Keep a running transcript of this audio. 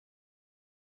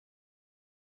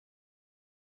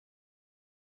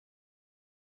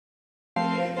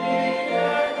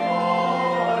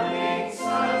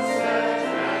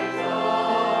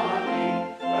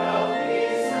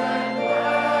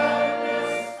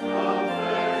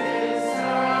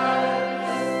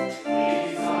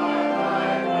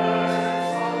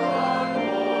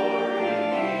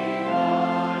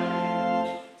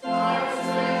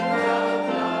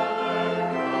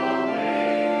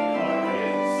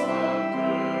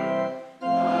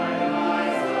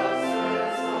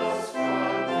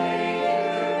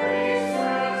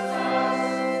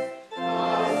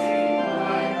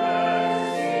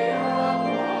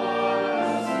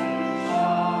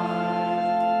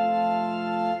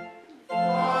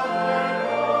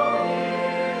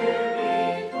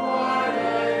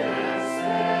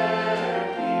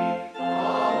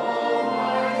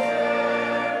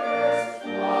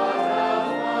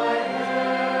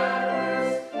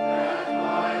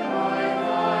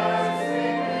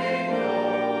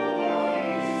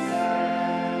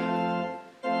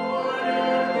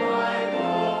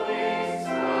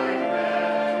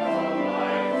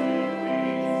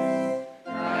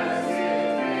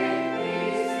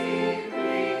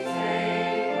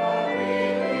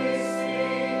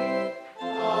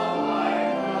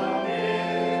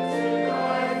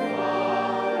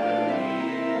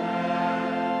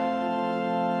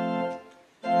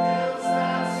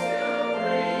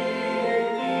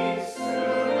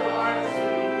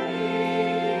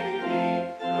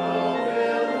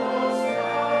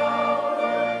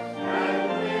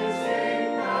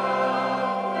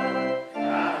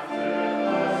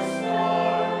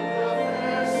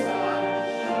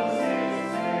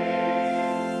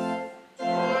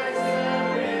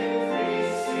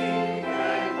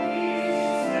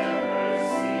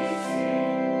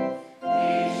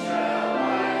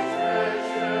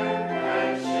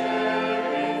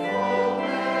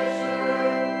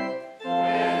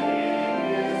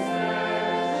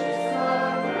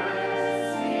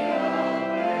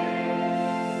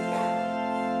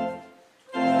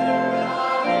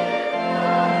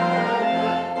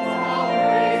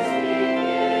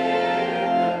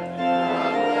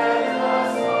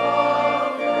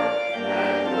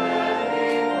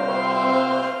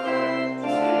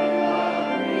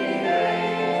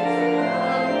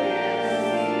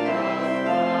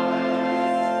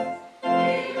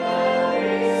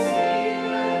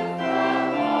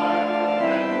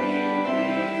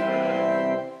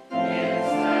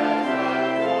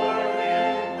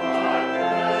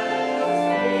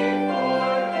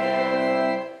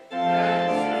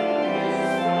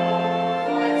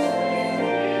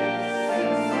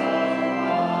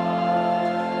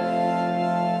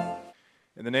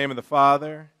the name of the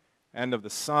Father, and of the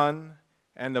Son,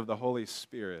 and of the Holy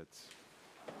Spirit.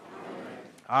 Amen.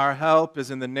 Our help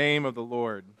is in the name of the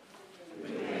Lord.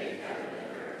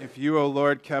 If you, O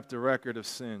Lord, kept a record of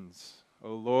sins,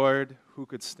 O Lord, who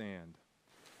could stand?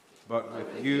 But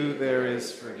with you there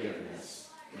is forgiveness,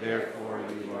 therefore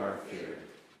you are feared.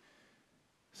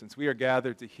 Since we are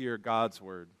gathered to hear God's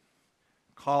word,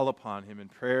 call upon him in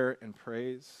prayer and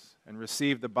praise, and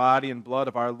receive the body and blood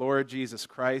of our Lord Jesus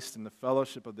Christ in the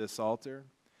fellowship of this altar,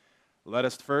 let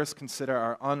us first consider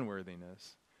our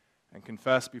unworthiness and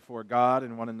confess before God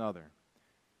and one another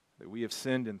that we have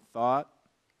sinned in thought,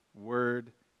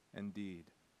 word, and deed,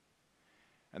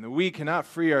 and that we cannot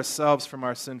free ourselves from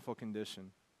our sinful condition.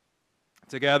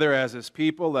 Together as his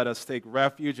people, let us take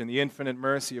refuge in the infinite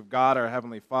mercy of God, our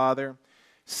Heavenly Father,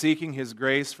 seeking his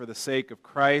grace for the sake of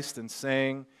Christ and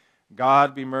saying,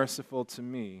 God be merciful to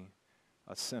me,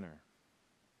 a sinner.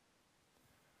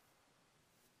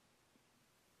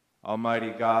 Almighty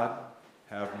God,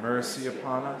 have mercy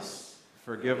upon us,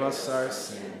 forgive us our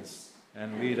sins,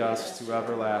 and lead us to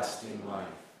everlasting life.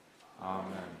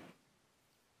 Amen.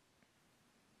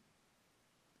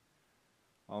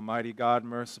 Almighty God,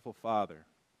 merciful Father,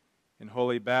 in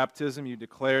holy baptism you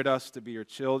declared us to be your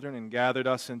children and gathered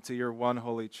us into your one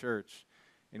holy church,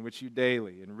 in which you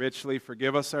daily and richly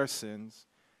forgive us our sins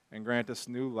and grant us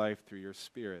new life through your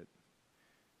Spirit.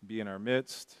 Be in our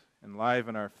midst,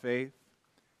 enliven our faith,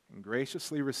 and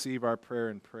graciously receive our prayer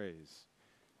and praise.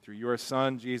 Through your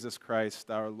Son, Jesus Christ,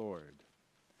 our Lord.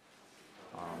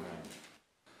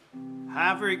 Amen.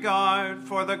 Have regard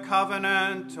for the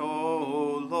covenant,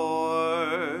 O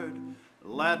Lord.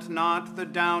 Let not the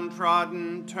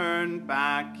downtrodden turn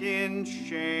back in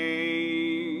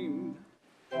shame.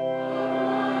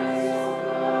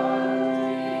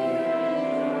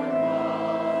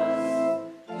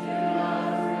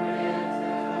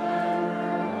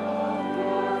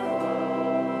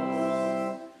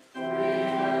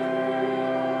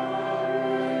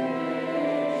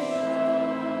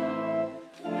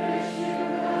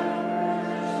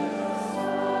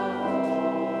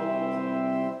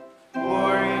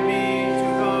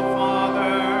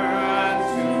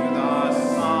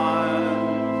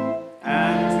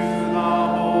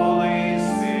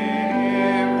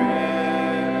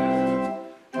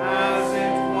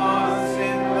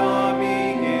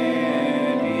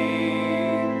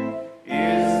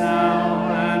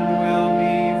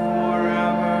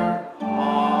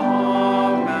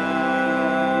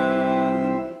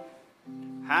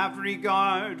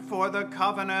 The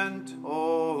covenant,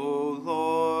 O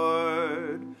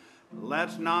Lord.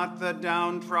 Let not the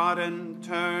downtrodden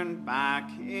turn back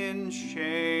in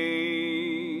shame.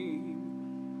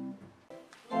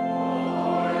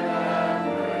 Lord, have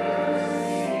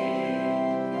mercy.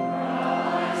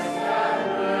 Christ, have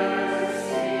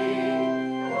mercy.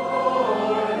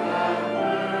 Lord, have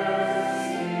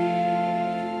mercy.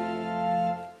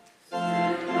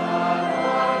 Through God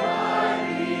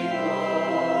Almighty,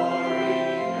 glory.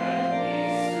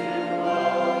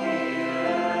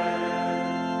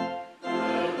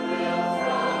 Goodwill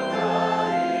from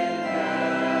God in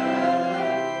heaven.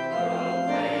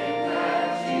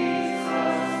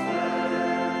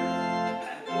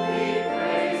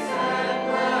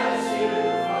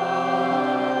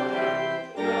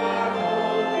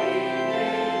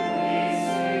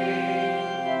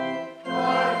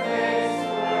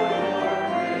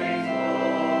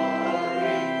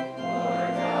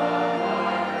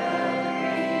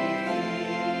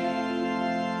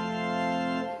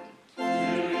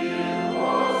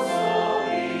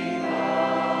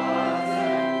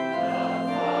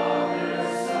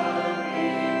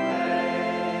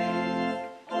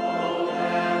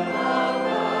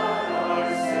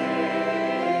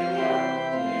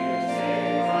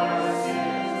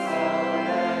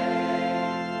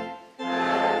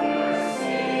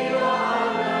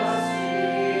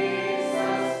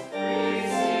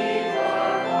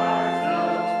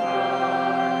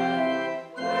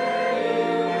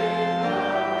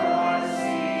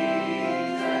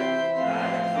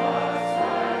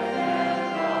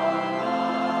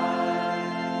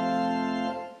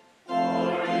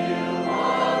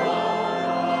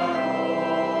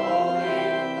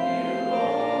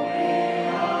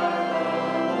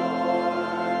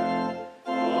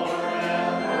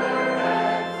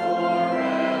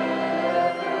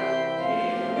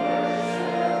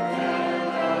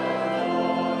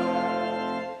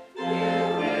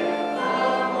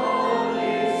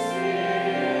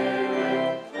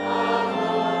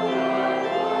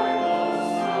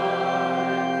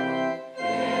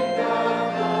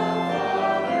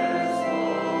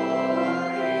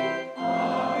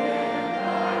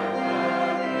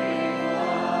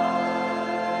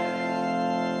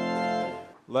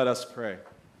 Let us pray.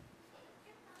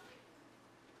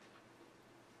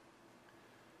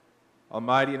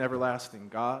 Almighty and everlasting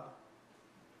God,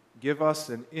 give us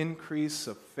an increase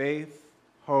of faith,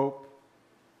 hope,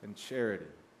 and charity,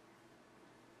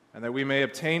 and that we may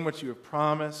obtain what you have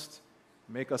promised,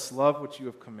 make us love what you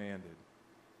have commanded.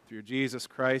 Through Jesus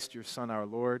Christ, your Son, our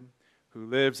Lord, who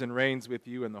lives and reigns with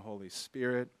you in the Holy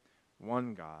Spirit,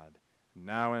 one God,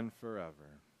 now and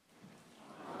forever.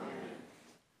 Amen.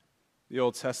 The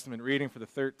Old Testament reading for the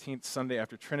 13th Sunday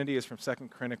after Trinity is from 2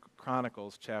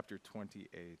 Chronicles chapter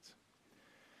 28.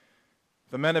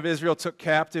 The men of Israel took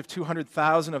captive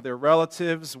 200,000 of their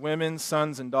relatives, women,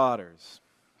 sons, and daughters.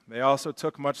 They also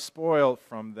took much spoil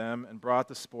from them and brought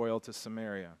the spoil to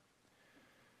Samaria.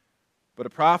 But a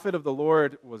prophet of the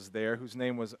Lord was there, whose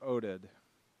name was Oded.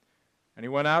 And he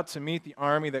went out to meet the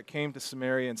army that came to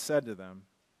Samaria and said to them,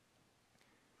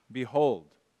 Behold,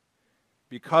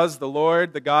 because the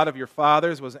Lord, the God of your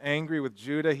fathers, was angry with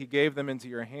Judah, he gave them into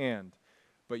your hand.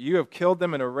 But you have killed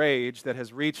them in a rage that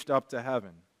has reached up to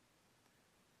heaven.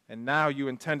 And now you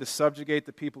intend to subjugate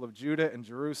the people of Judah and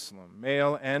Jerusalem,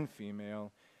 male and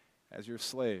female, as your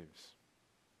slaves.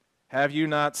 Have you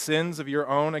not sins of your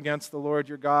own against the Lord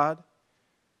your God?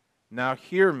 Now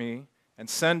hear me, and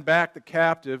send back the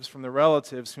captives from the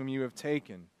relatives whom you have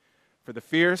taken, for the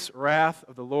fierce wrath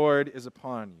of the Lord is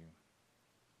upon you.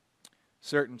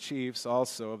 Certain chiefs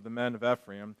also of the men of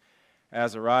Ephraim,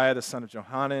 Azariah the son of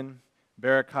Johanan,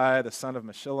 Berechiah the son of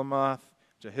Meshillemoth,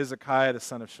 Jehizekiah the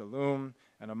son of Shallum,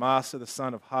 and Amasa the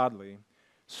son of Hadli,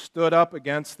 stood up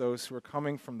against those who were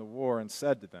coming from the war and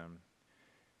said to them,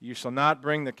 You shall not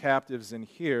bring the captives in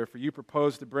here, for you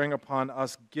propose to bring upon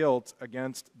us guilt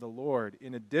against the Lord,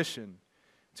 in addition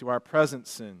to our present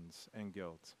sins and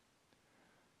guilt.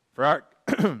 For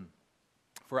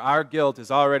our guilt is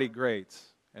already great,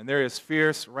 and there is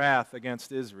fierce wrath against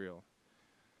Israel.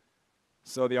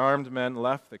 So the armed men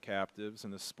left the captives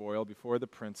and the spoil before the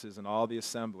princes and all the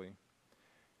assembly.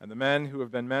 And the men who have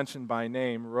been mentioned by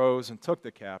name rose and took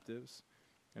the captives,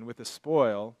 and with the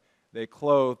spoil they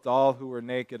clothed all who were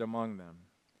naked among them.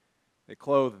 They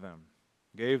clothed them,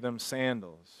 gave them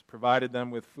sandals, provided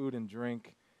them with food and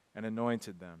drink, and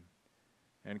anointed them.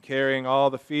 And carrying all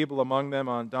the feeble among them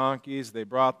on donkeys, they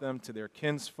brought them to their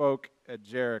kinsfolk at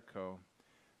Jericho,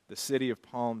 the city of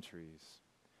palm trees.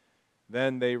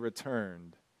 Then they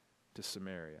returned to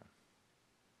Samaria.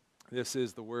 This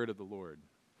is the word of the Lord.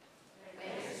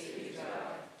 Thanks be to God.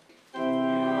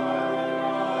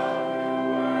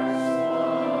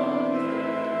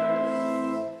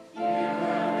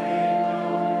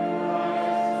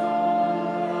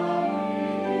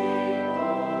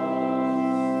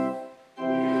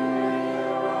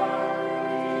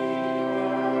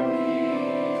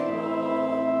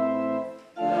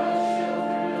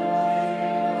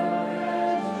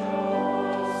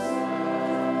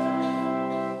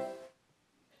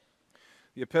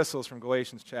 The epistles from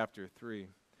Galatians chapter 3.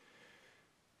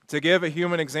 To give a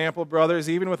human example, brothers,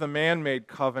 even with a man-made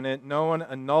covenant, no one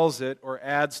annuls it or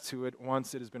adds to it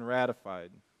once it has been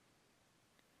ratified.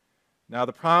 Now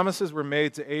the promises were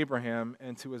made to Abraham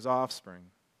and to his offspring.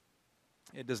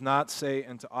 It does not say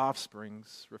and to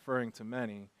offsprings, referring to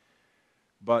many,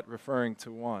 but referring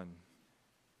to one,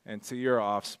 and to your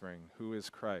offspring, who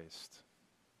is Christ.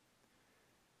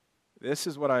 This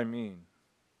is what I mean.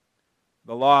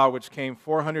 The law, which came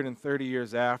 430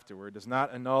 years afterward, does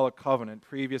not annul a covenant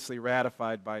previously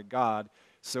ratified by God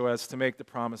so as to make the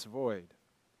promise void.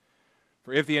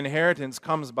 For if the inheritance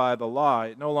comes by the law,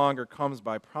 it no longer comes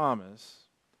by promise,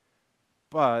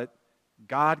 but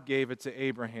God gave it to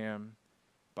Abraham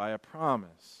by a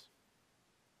promise.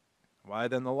 Why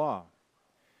then the law?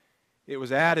 It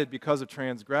was added because of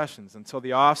transgressions until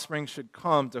the offspring should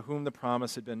come to whom the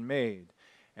promise had been made.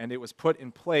 And it was put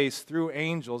in place through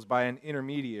angels by an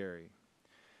intermediary.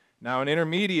 Now, an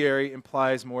intermediary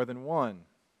implies more than one,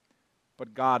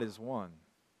 but God is one.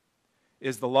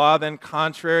 Is the law then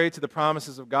contrary to the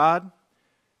promises of God?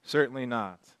 Certainly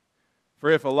not. For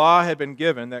if a law had been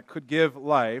given that could give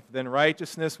life, then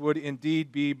righteousness would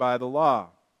indeed be by the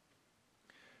law.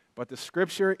 But the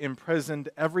Scripture imprisoned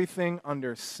everything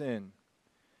under sin,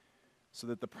 so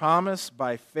that the promise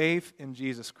by faith in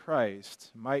Jesus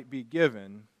Christ might be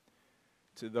given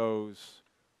to those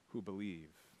who believe.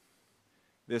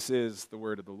 This is the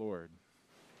word of the Lord.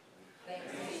 Thanks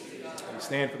be to God. We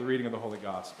stand for the reading of the Holy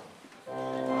Gospel.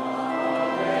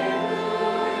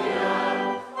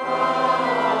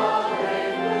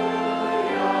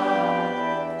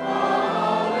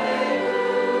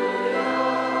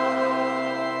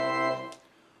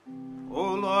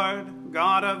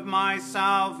 God of my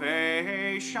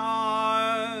salvation,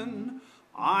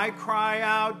 I I cry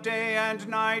out day and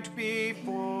night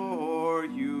before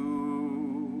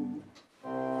you.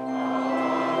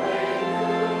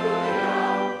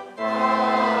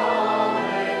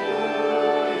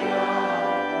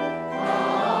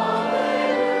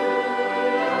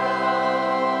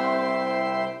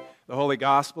 The Holy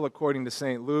Gospel according to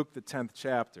St. Luke, the 10th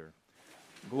chapter.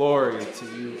 Glory to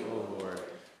you, O Lord.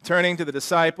 Turning to the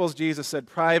disciples, Jesus said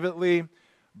privately,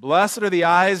 "Blessed are the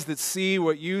eyes that see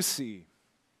what you see.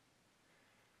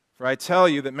 For I tell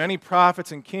you that many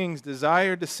prophets and kings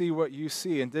desired to see what you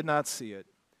see and did not see it,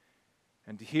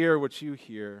 and to hear what you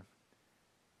hear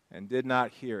and did not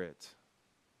hear it."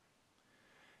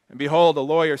 And behold, a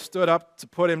lawyer stood up to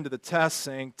put him to the test,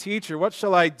 saying, "Teacher, what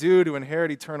shall I do to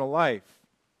inherit eternal life?"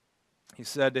 He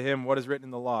said to him, "What is written in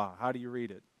the law? How do you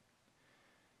read it?"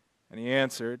 And he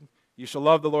answered, "You shall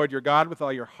love the Lord your God with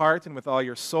all your heart and with all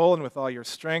your soul and with all your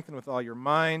strength and with all your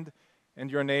mind,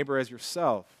 and your neighbor as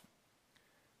yourself."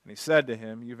 And he said to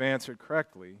him, "You've answered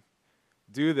correctly.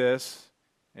 Do this,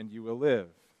 and you will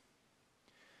live."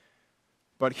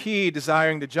 But he,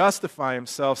 desiring to justify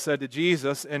himself, said to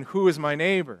Jesus, "And who is my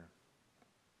neighbor?"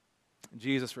 And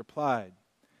Jesus replied,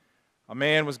 "A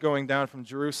man was going down from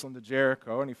Jerusalem to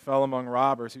Jericho, and he fell among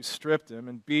robbers who stripped him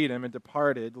and beat him and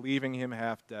departed, leaving him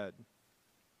half dead.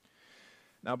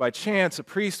 Now by chance a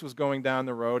priest was going down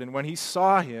the road, and when he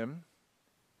saw him,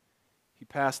 he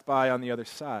passed by on the other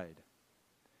side.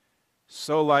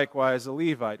 So likewise a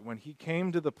Levite, when he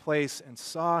came to the place and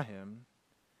saw him,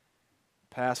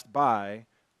 passed by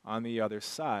on the other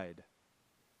side.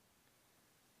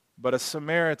 But a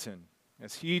Samaritan,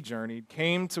 as he journeyed,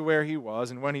 came to where he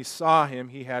was, and when he saw him,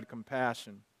 he had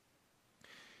compassion.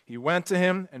 He went to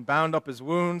him and bound up his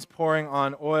wounds, pouring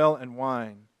on oil and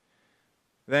wine.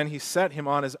 Then he set him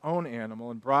on his own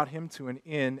animal and brought him to an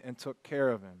inn and took care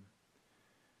of him.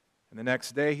 And the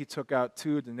next day he took out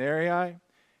 2 denarii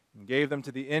and gave them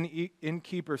to the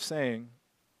innkeeper, saying,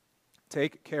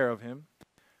 'Take care of him,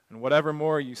 and whatever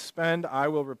more you spend, I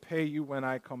will repay you when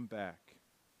I come back.'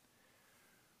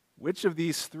 Which of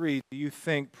these 3 do you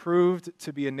think proved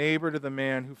to be a neighbor to the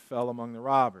man who fell among the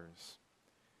robbers?"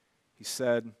 He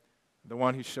said, "The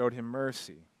one who showed him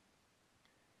mercy."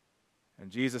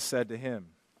 And Jesus said to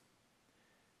him,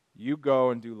 "You go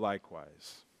and do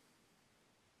likewise."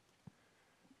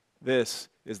 This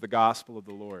is the gospel of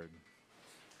the Lord.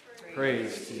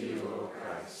 Praise to you, O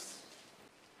Christ.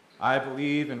 I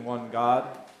believe in one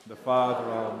God, the Father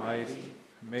Almighty,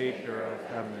 maker of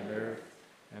heaven and earth,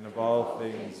 and of all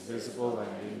things visible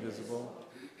and invisible,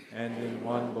 and in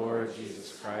one Lord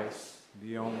Jesus Christ,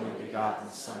 the only begotten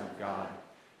Son of God,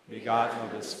 begotten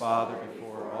of his Father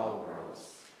before all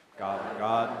worlds, God of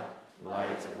God,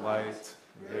 light of light,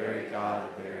 very God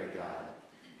of very God,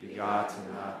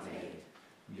 begotten, not made,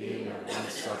 being of one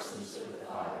substance with the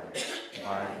Father,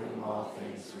 by whom all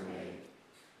things were made,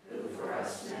 who for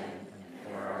us men and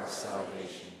for our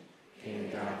salvation came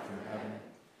down from heaven,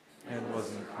 and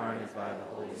was incarnate by the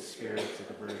Holy Spirit of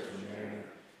the Virgin Mary,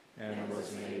 and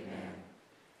was made man,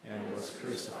 and was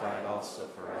crucified also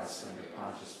for us under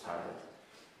Pontius Pilate.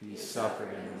 He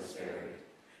suffered and was buried,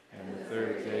 and the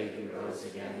 3rd day he rose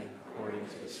again, according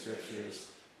to the Scriptures,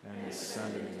 and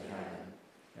ascended into heaven,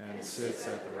 and sits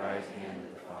at the right hand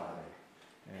of the Father.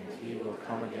 And he will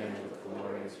come again with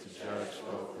glory to judge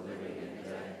both the living and the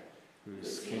dead,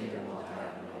 whose kingdom will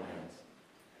have no end.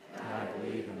 And I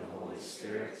believe in the Holy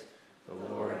Spirit, the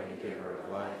Lord and giver of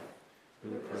life,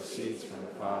 who proceeds from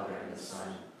the Father and the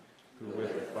Son, who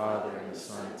with the Father and the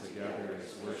Son together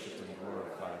is worshipped and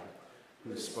glorified,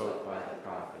 who spoke by the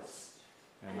prophets.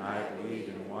 And I believe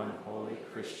in one holy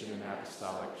Christian and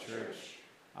apostolic church.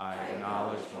 I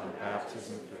acknowledge one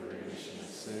baptism for the remission of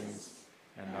sins,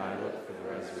 and I look for the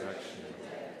resurrection of the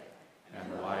dead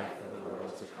and the life of the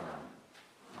world to come.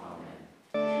 Amen.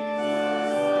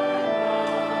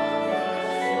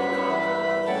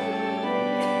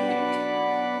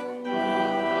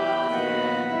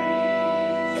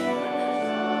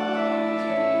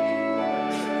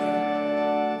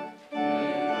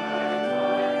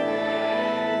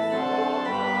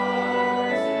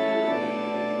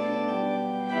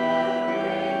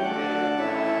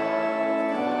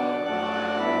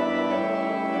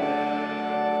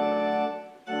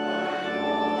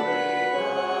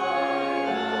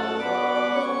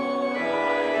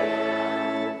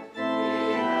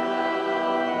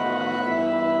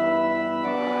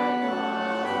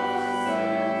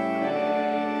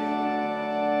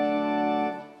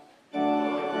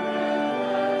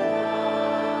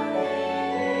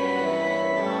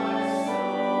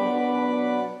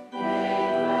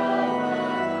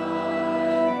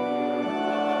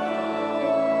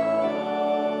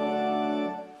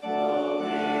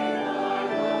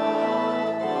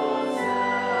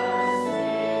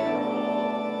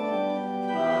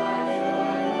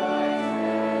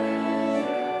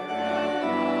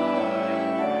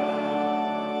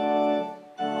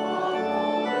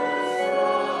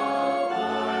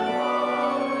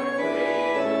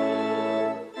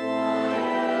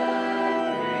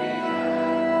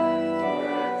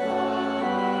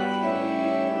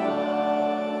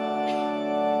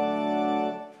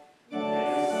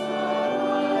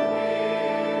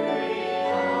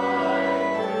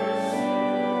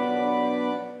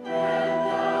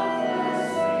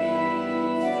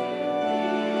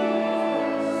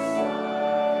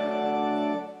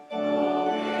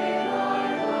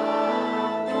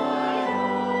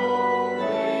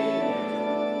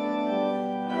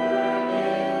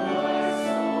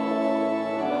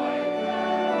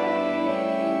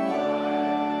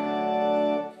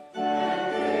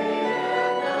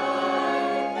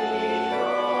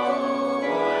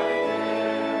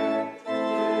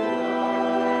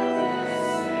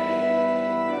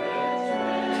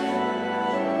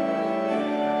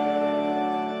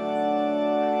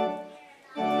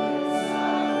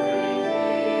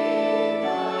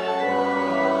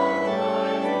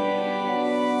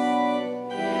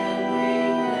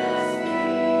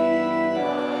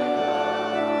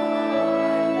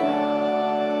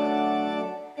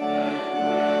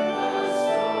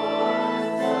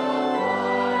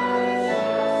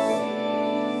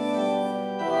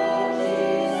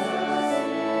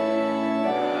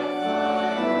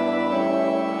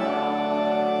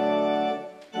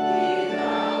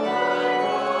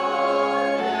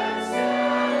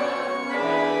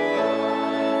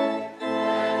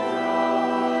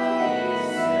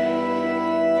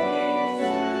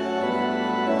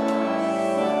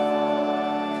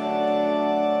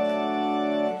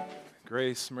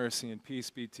 Grace, mercy, and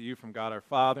peace be to you from God our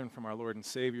Father and from our Lord and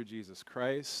Savior Jesus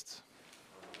Christ.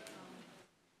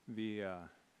 You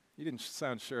didn't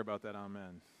sound sure about that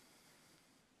amen.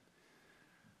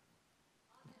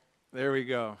 There we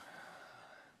go.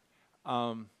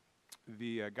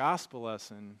 The gospel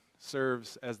lesson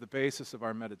serves as the basis of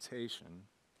our meditation.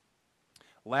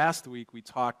 Last week we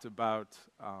talked about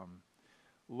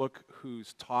look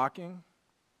who's talking.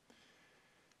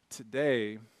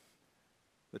 Today,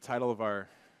 the title of our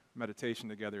meditation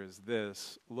together is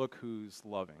this: look who's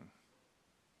loving.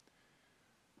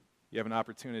 You have an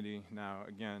opportunity now,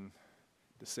 again,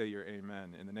 to say your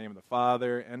amen. In the name of the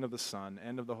Father, and of the Son,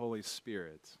 and of the Holy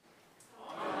Spirit.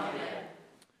 Amen.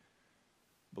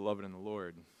 Beloved in the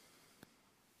Lord,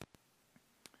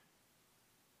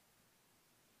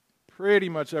 pretty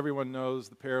much everyone knows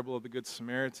the parable of the Good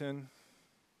Samaritan.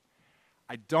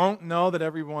 I don't know that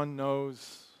everyone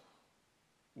knows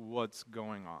what's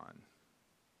going on.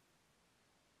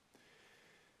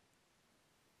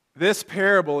 This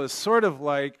parable is sort of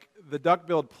like the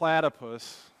duck-billed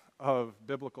platypus of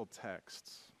biblical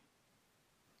texts.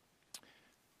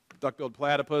 Duck-billed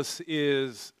platypus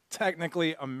is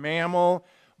technically a mammal,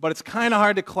 but it's kind of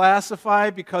hard to classify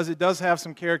because it does have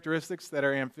some characteristics that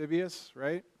are amphibious,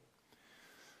 right?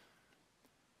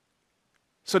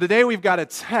 So today we've got a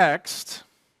text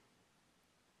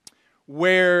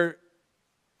where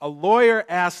a lawyer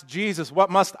asks Jesus, "What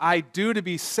must I do to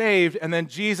be saved?" And then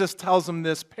Jesus tells him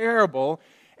this parable.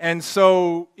 And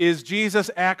so is Jesus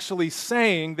actually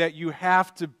saying that you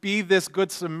have to be this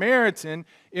Good Samaritan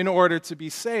in order to be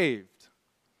saved?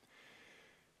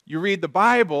 You read the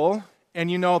Bible,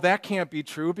 and you know that can't be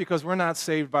true because we're not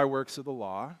saved by works of the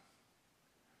law.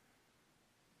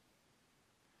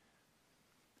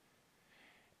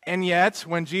 And yet,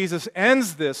 when Jesus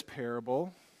ends this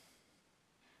parable,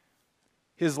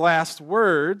 his last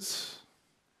words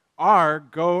are,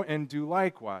 "Go and do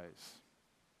likewise."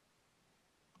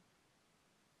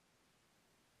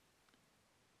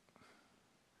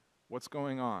 What's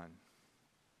going on?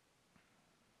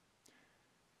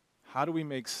 How do we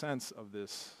make sense of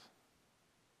this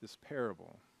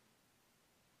parable?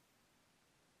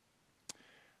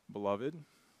 Beloved,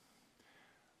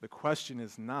 the question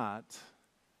is not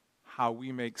how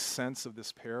we make sense of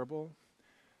this parable.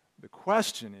 The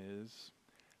question is,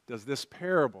 does this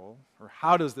parable, or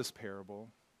how does this parable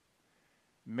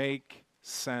make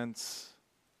sense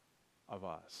of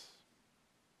us?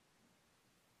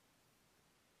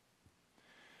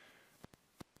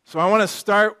 So I want to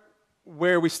start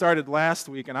where we started last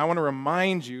week, and I want to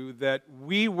remind you that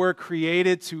we were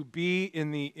created to be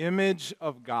in the image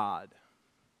of God.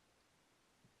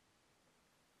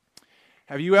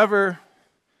 Have you ever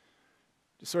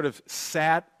just sort of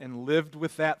sat and lived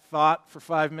with that thought for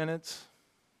 5 minutes?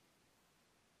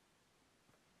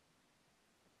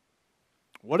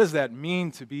 What does that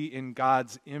mean to be in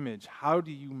God's image? How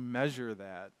do you measure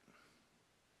that?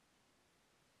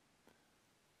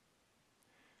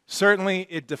 Certainly,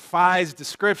 it defies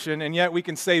description, and yet we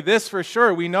can say this for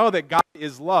sure. We know that God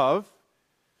is love.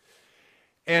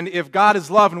 And if God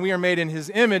is love and we are made in His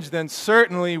image, then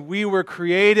certainly we were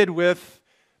created with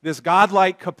this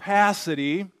godlike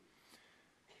capacity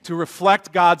to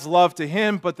reflect God's love to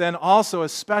Him, but then also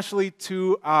especially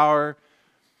to our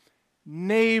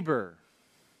neighbor.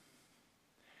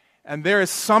 And there is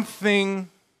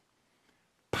something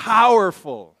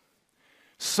powerful,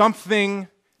 something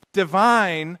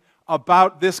divine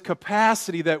about this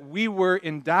capacity that we were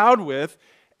endowed with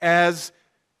as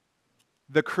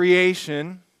the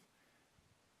creation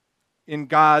in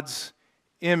God's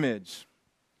image.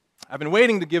 I've been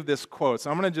waiting to give this quote,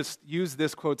 so I'm going to just use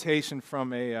this quotation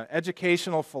from an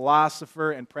educational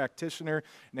philosopher and practitioner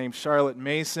named Charlotte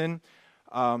Mason.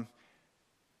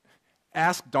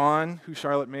 Ask Dawn who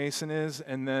Charlotte Mason is,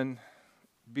 and then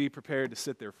be prepared to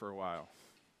sit there for a while.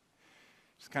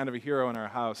 She's kind of a hero in our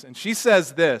house. And she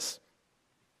says this: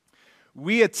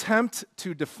 "We attempt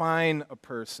to define a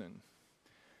person,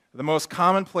 the most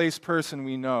commonplace person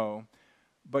we know,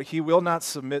 but he will not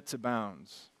submit to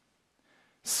bounds.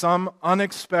 Some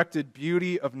unexpected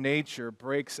beauty of nature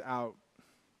breaks out.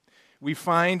 We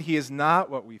find he is not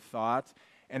what we thought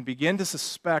and begin to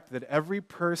suspect that every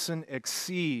person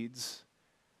exceeds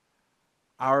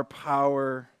our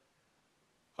power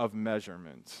of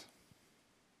measurement."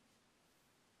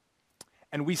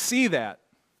 And we see that.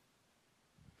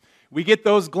 We get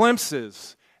those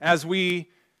glimpses as we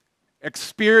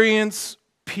experience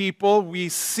people. We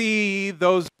see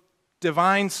those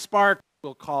divine sparks,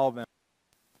 we'll call them.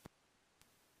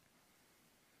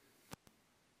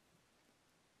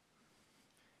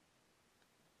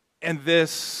 And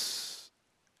this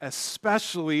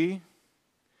especially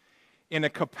in a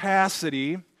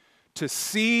capacity to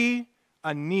see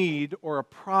a need or a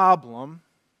problem,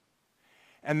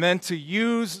 and then to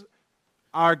use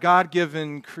our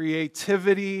God-given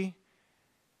creativity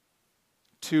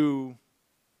to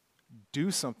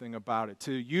do something about it,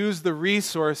 to use the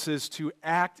resources to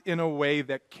act in a way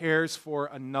that cares for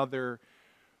another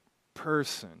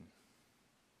person.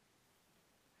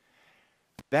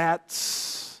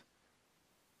 That's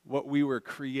what we were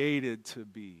created to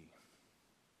be.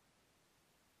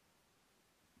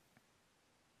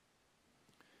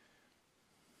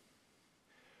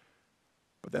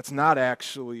 But that's not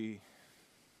actually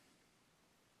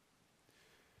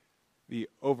the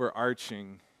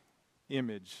overarching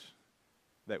image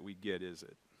that we get, is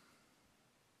it?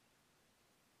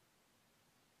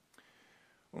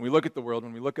 When we look at the world,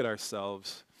 when we look at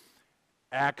ourselves,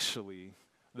 actually,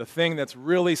 the thing that's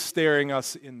really staring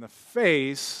us in the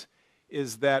face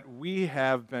is that we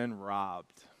have been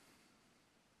robbed.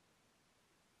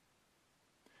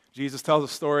 Jesus tells a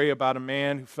story about a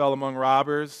man who fell among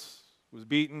robbers, was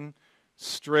beaten,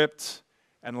 stripped,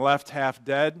 and left half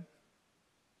dead.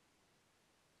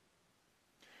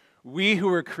 We who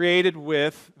were created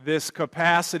with this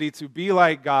capacity to be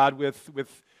like God, with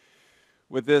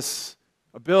this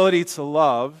ability to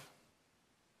love,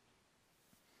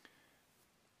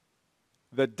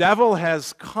 the devil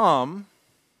has come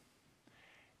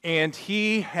and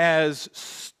he has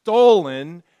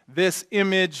stolen this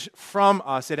image from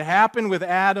us. It happened with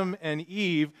Adam and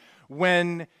Eve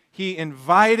when he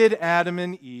invited Adam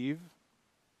and Eve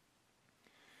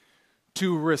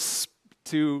to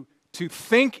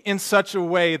think in such a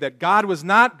way that God was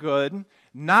not good,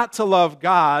 not to love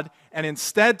God, and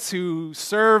instead to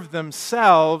serve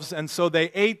themselves, and so they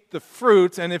ate the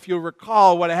fruit, and if you'll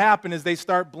recall, what happened is they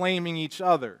start blaming each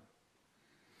other.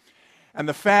 And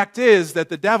the fact is that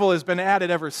the devil has been at it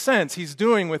ever since. He's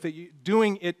doing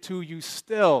it to you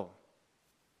still.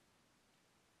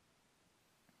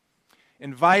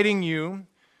 Inviting you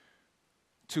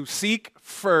to seek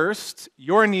first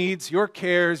your needs, your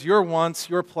cares, your wants,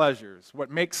 your pleasures,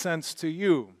 what makes sense to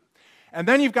you. And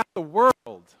then you've got the world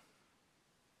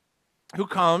who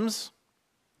comes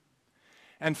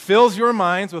and fills your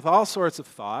minds with all sorts of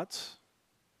thoughts,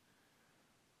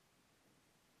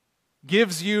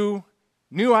 gives you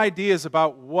new ideas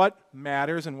about what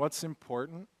matters and what's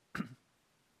important.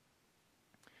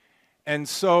 And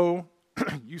so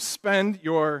you spend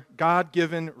your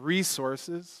God-given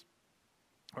resources,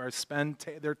 or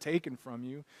they're taken from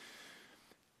you,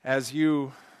 as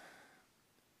you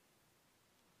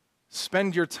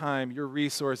spend your time, your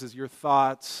resources, your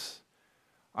thoughts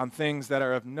on things that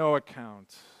are of no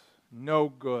account, no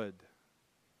good,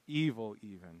 evil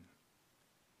even.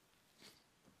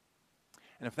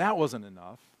 And if that wasn't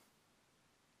enough,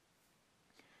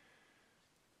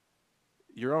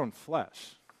 your own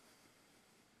flesh,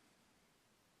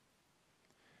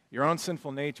 your own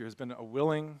sinful nature has been a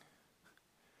willing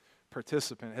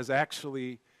participant, has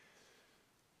actually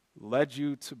led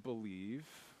you to believe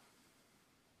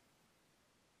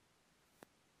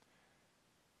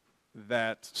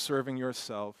that serving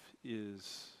yourself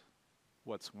is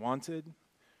what's wanted,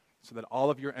 so that all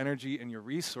of your energy and your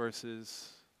resources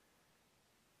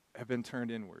have been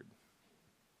turned inward.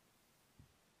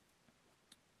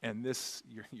 And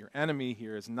your enemy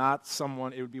here is not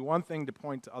someone. It would be one thing to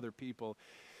point to other people.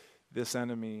 This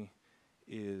enemy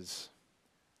is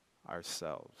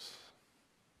ourselves.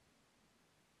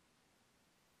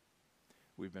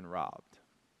 We've been robbed.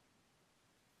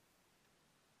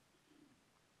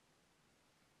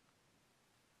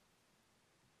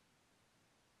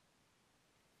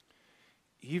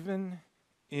 Even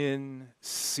in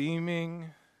seeming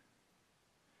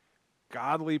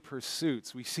godly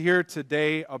pursuits. We hear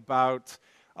today about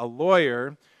a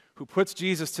lawyer who puts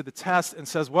Jesus to the test and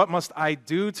says, "What must I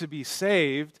do to be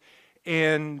saved?"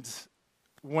 And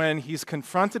when he's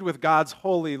confronted with God's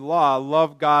holy law,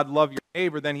 love God, love your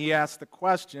neighbor, then he asks the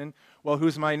question, well,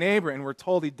 who's my neighbor? And we're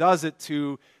told he does it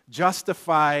to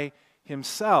justify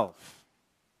himself.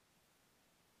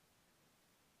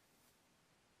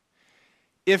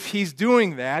 If he's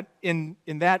doing that, in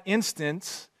that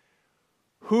instance,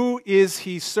 who is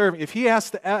he serving? If he has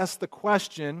to ask the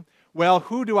question, well,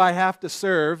 who do I have to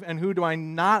serve and who do I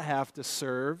not have to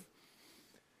serve?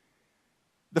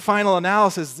 The final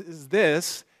analysis is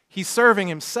this: he's serving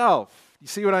himself. You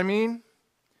see what I mean?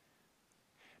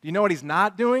 Do you know what he's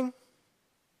not doing?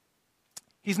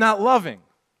 He's not loving.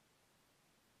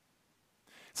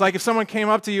 It's like if someone came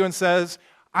up to you and says,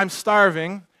 "I'm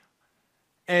starving,"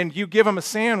 and you give them a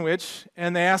sandwich,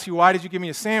 and they ask you, "Why did you give me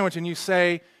a sandwich?" And you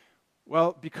say,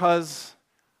 "Well, because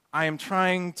I am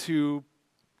trying to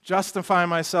justify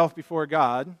myself before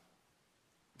God,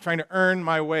 trying to earn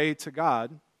my way to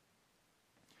God,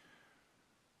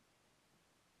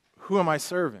 who am I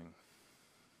serving?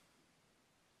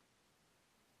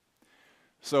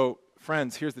 So,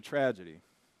 friends, here's the tragedy.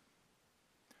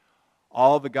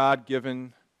 All the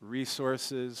God-given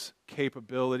resources,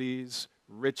 capabilities,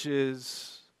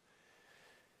 riches,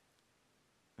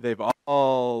 they've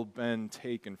all been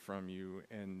taken from you,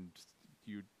 and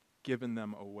you've given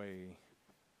them away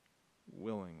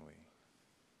willingly.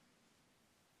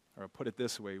 Or I'll put it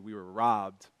this way, we were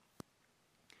robbed,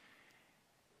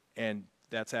 and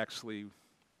that's actually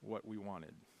what we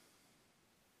wanted.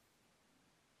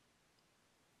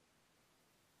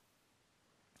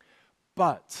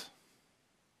 But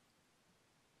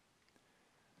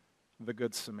the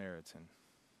Good Samaritan.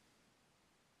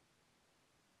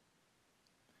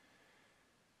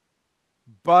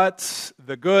 But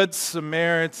the Good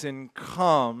Samaritan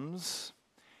comes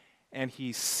and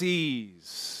he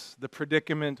sees the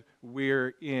predicament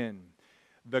we're in.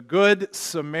 The Good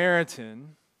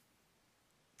Samaritan,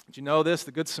 did you know this?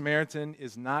 The Good Samaritan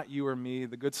is not you or me.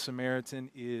 The Good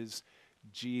Samaritan is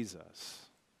Jesus.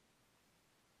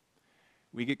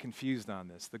 We get confused on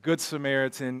this. The Good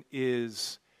Samaritan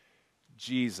is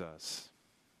Jesus.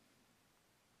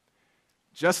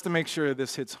 Just to make sure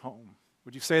this hits home,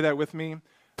 would you say that with me?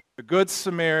 The Good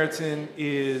Samaritan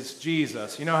is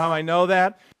Jesus. You know how I know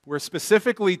that? We're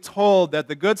specifically told that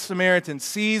the Good Samaritan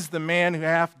sees the man who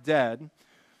half dead,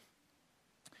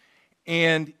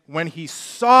 and when he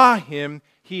saw him,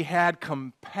 he had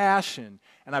compassion.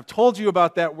 And I've told you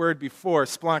about that word before,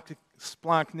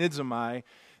 splanchnizomai,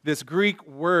 this Greek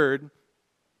word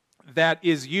that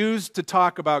is used to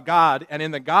talk about God, and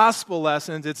in the gospel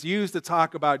lessons, it's used to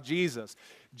talk about Jesus.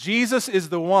 Jesus is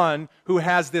the one who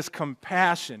has this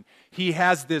compassion. He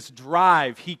has this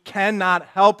drive. He cannot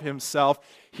help himself.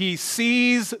 He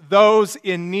sees those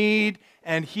in need,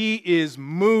 and he is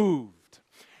moved.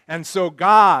 And so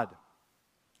God,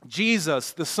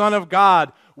 Jesus, the Son of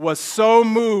God, was so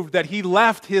moved that he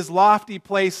left his lofty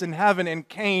place in heaven and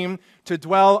came to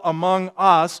dwell among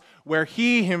us, where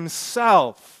he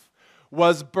himself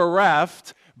was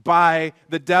bereft by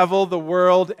the devil, the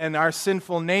world, and our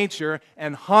sinful nature,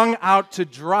 and hung out to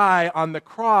dry on the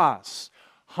cross.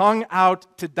 Hung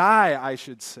out to die, I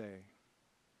should say.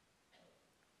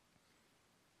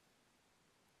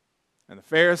 And the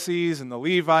Pharisees and the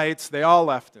Levites, they all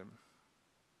left him.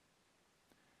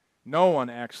 No one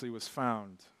actually was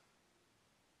found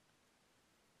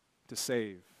to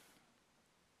save.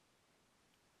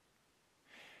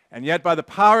 And yet, by the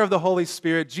power of the Holy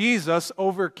Spirit, Jesus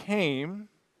overcame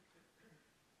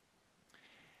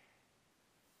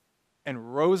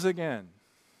and rose again.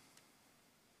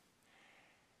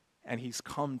 And he's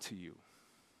come to you.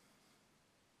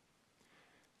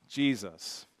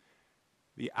 Jesus,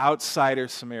 the outsider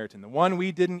Samaritan, the one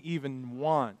we didn't even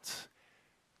want,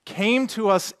 came to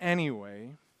us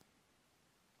anyway,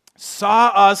 saw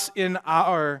us in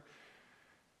our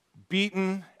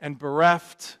beaten and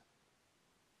bereft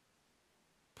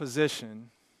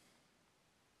position,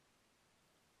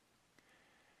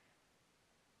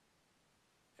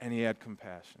 and he had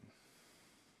compassion.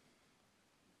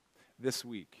 This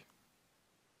week,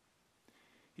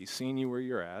 he's seen you where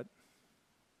you're at.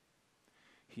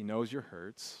 He knows your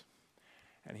hurts,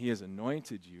 and he has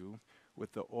anointed you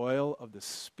with the oil of the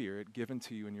Spirit given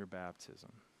to you in your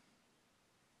baptism.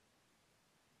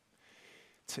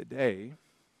 Today,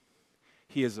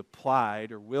 he has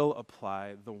applied or will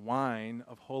apply the wine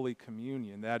of Holy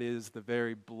Communion. That is the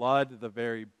very blood, the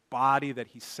very body that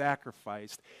he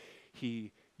sacrificed.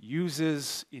 He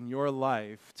uses in your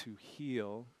life to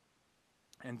heal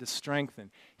and to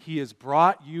strengthen. He has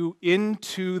brought you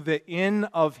into the inn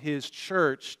of his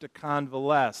church to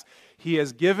convalesce. He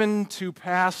has given to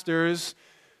pastors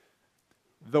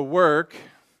the work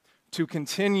to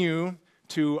continue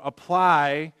to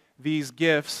apply these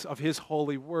gifts of his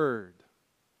holy word.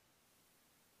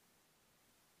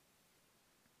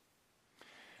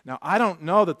 Now, I don't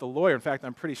know that the lawyer, in fact,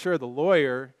 I'm pretty sure the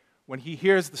lawyer, when he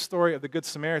hears the story of the Good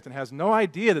Samaritan, has no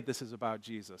idea that this is about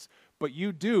Jesus. But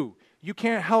you do. You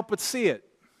can't help but see it.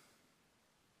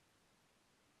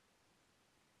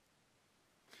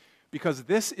 Because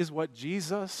this is what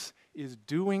Jesus is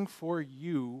doing for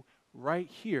you right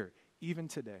here, even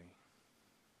today.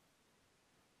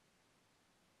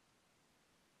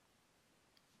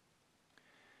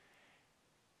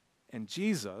 And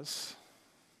Jesus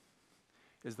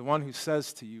is the one who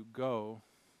says to you, go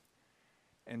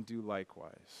and do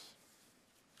likewise.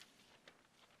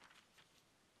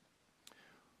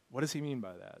 What does he mean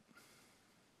by that?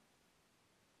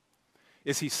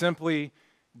 Is he simply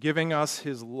giving us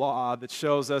his law that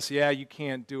shows us, yeah, you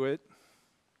can't do it?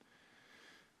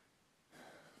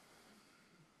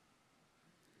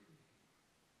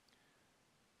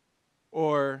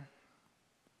 Or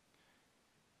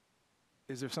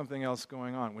is there something else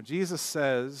going on? When Jesus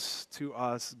says to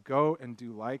us, go and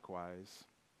do likewise,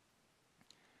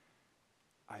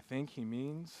 I think he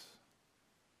means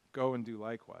go and do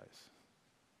likewise.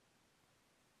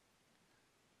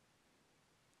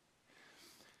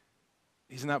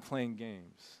 He's not playing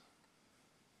games.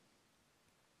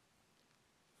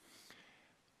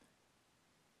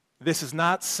 This is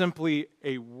not simply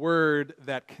a word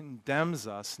that condemns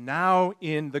us. Now,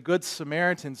 in the Good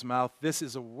Samaritan's mouth, this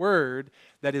is a word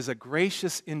that is a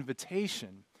gracious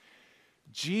invitation.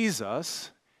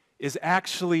 Jesus is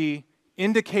actually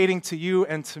indicating to you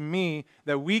and to me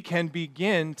that we can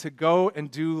begin to go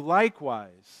and do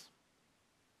likewise.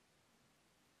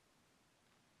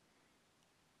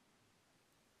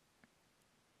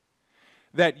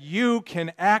 That you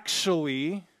can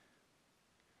actually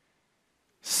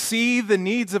see the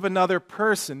needs of another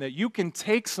person, that you can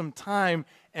take some time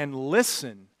and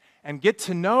listen and get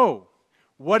to know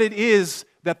what it is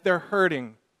that they're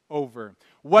hurting over,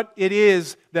 what it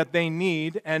is that they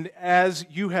need, and as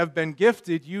you have been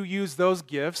gifted, you use those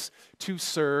gifts to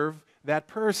serve that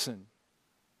person.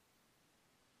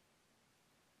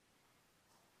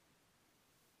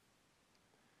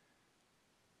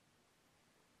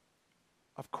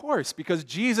 Of course, because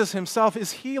Jesus himself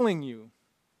is healing you.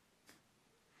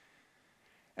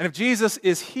 And if Jesus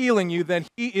is healing you, then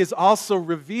he is also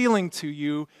revealing to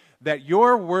you that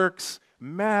your works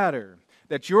matter,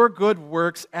 that your good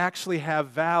works actually have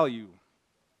value.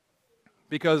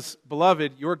 Because,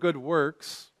 beloved, your good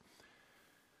works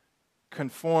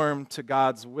conform to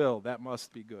God's will. That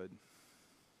must be good.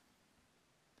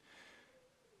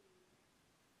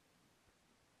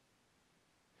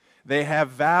 They have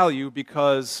value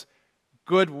because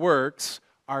good works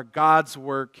are God's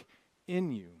work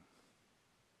in you.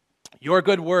 Your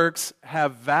good works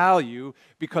have value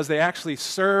because they actually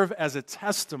serve as a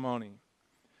testimony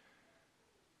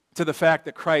to the fact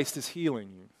that Christ is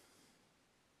healing you.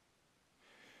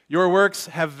 Your works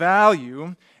have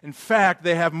value. In fact,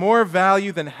 they have more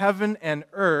value than heaven and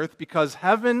earth because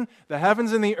the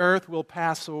heavens and the earth will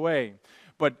pass away.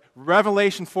 But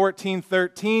Revelation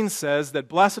 14:13 says that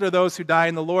blessed are those who die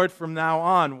in the Lord from now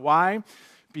on. Why?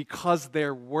 Because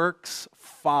their works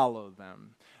follow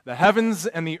them. The heavens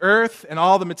and the earth and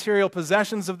all the material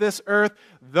possessions of this earth,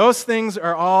 those things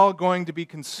are all going to be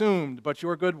consumed, but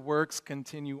your good works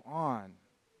continue on.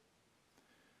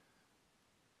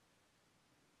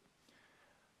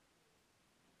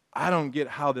 I don't get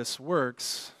how this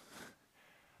works.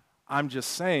 I'm just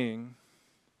saying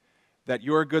that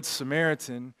your Good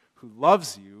Samaritan who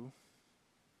loves you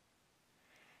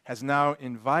has now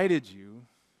invited you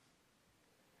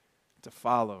to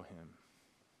follow him,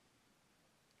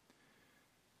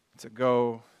 to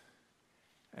go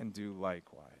and do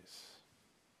likewise.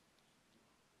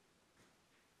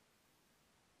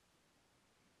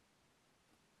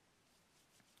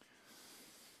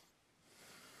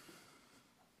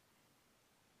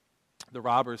 The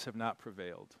robbers have not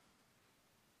prevailed.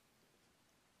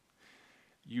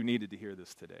 You needed to hear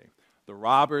this today. The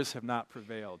robbers have not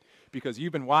prevailed because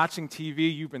you've been watching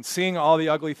TV, you've been seeing all the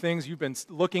ugly things, you've been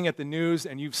looking at the news,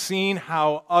 and you've seen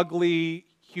how ugly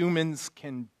humans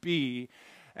can be.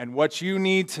 And what you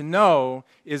need to know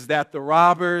is that the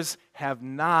robbers have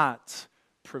not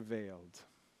prevailed.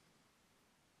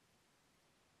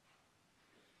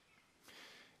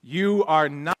 You are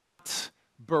not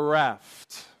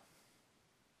bereft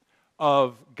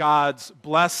of God's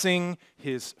blessing,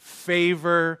 his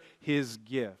favor, his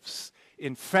gifts.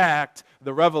 In fact,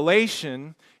 the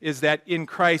revelation is that in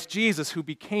Christ Jesus, who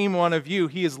became one of you,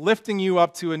 he is lifting you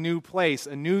up to a new place,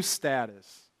 a new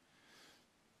status.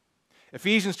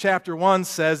 Ephesians chapter 1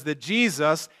 says that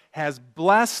Jesus has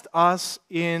blessed us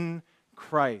in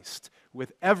Christ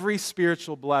with every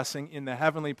spiritual blessing in the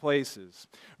heavenly places.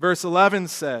 Verse 11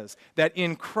 says that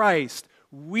in Christ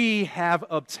we have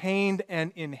obtained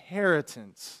an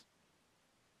inheritance.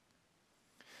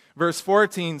 Verse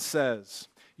 14 says,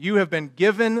 you have been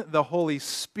given the Holy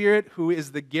Spirit, who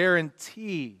is the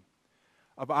guarantee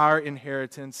of our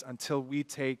inheritance until we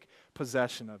take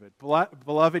possession of it.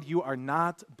 Beloved, you are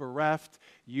not bereft,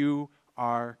 you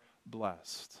are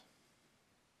blessed.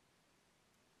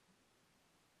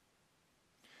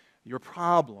 Your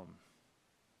problem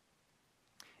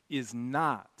is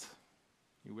not,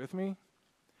 you with me?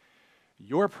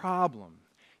 Your problem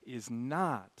is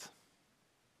not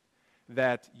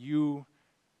that you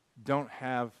don't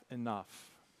have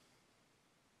enough.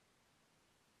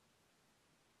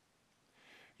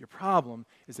 Your problem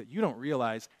is that you don't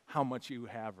realize how much you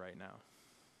have right now.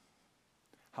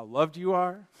 How loved you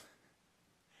are,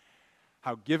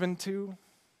 how given to,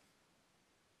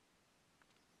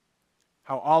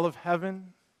 how all of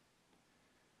heaven,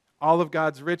 all of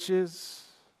God's riches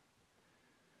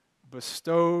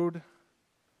bestowed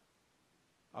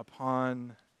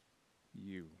upon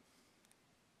you.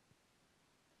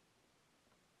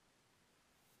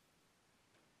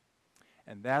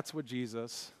 And that's what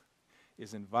Jesus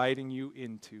is inviting you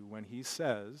into when he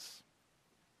says,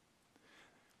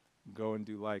 go and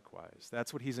do likewise.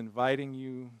 That's what he's inviting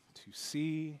you to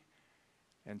see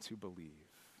and to believe.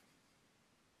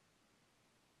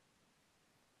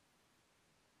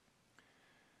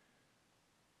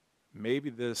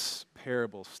 Maybe this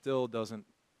parable still doesn't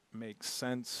make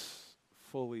sense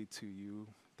fully to you.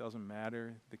 Doesn't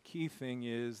matter. The key thing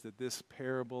is that this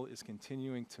parable is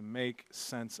continuing to make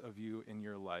sense of you in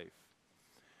your life.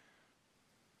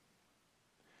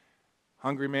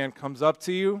 Hungry man comes up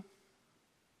to you.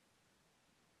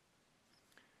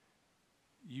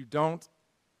 You don't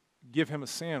give him a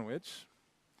sandwich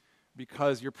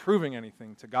because you're proving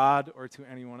anything to God or to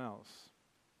anyone else.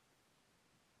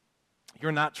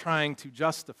 You're not trying to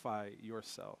justify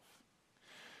yourself.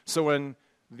 So when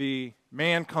the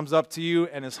man comes up to you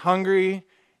and is hungry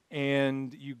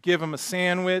and you give him a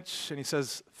sandwich and he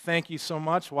says, "Thank you so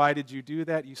much. Why did you do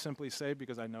that?" You simply say,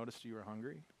 "Because I noticed you were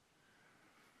hungry."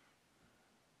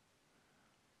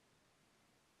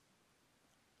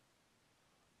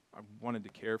 I wanted to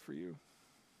care for you.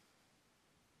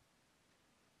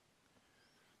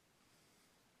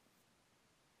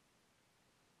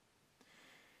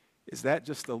 Is that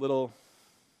just a little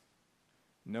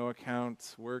no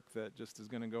account work that just is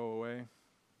going to go away?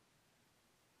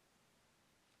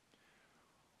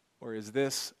 Or is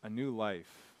this a new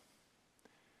life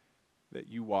that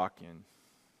you walk in,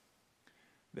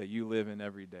 that you live in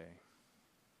every day?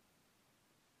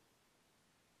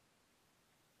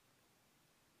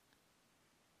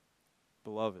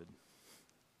 Beloved,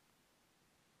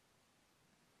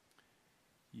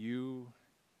 you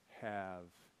have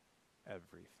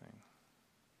everything.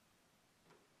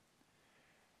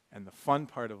 And the fun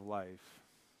part of life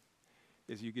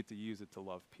is you get to use it to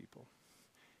love people.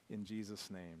 In Jesus'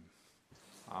 name,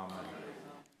 amen.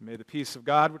 May the peace of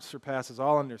God, which surpasses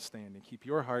all understanding, keep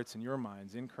your hearts and your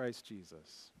minds in Christ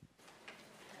Jesus.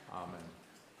 Amen.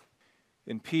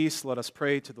 In peace, let us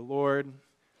pray to the Lord.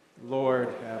 Lord,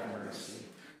 have mercy.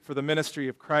 For the ministry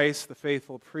of Christ, the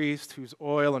faithful priest, whose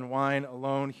oil and wine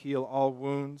alone heal all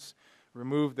wounds,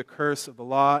 remove the curse of the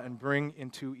law, and bring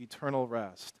into eternal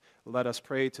rest, let us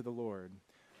pray to the Lord.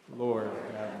 Lord,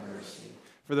 have mercy.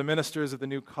 For the ministers of the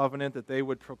new covenant, that they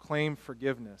would proclaim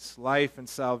forgiveness, life, and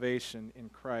salvation in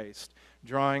Christ,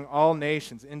 drawing all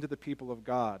nations into the people of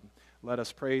God, let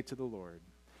us pray to the Lord.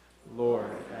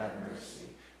 Lord, have mercy.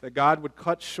 That God would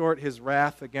cut short his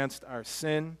wrath against our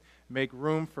sin, make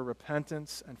room for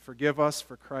repentance, and forgive us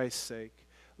for Christ's sake.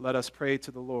 Let us pray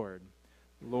to the Lord.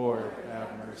 Lord, have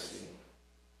mercy.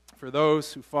 For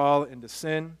those who fall into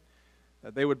sin,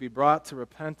 that they would be brought to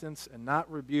repentance and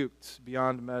not rebuked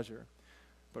beyond measure,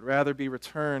 but rather be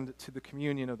returned to the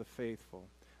communion of the faithful.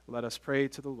 Let us pray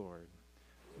to the Lord.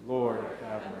 Lord,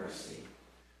 have mercy.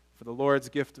 For the Lord's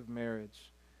gift of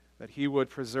marriage, that he would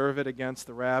preserve it against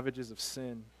the ravages of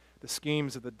sin, the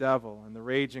schemes of the devil, and the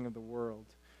raging of the world,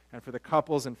 and for the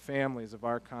couples and families of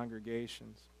our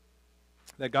congregations,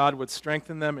 that God would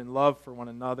strengthen them in love for one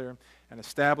another and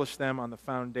establish them on the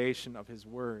foundation of his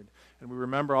word. And we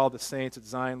remember all the saints at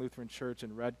Zion Lutheran Church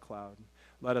in Red Cloud.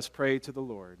 Let us pray to the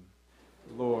Lord.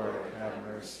 Lord, have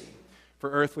mercy. For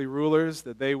earthly rulers,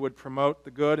 that they would promote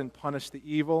the good and punish the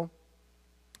evil,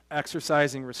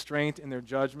 exercising restraint in their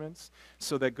judgments,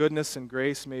 so that goodness and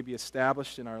grace may be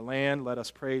established in our land. Let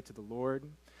us pray to the Lord.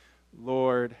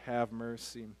 Lord, have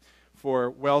mercy. For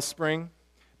Wellspring,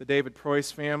 the David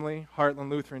Preuss family, Heartland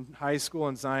Lutheran High School,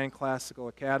 and Zion Classical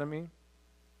Academy,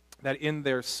 that in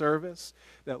their service,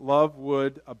 that love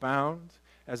would abound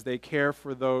as they care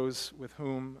for those with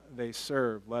whom they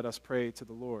serve. Let us pray to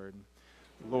the Lord.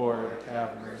 Lord,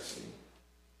 have mercy.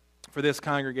 For this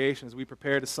congregation, as we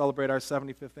prepare to celebrate our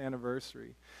 75th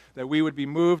anniversary, that we would be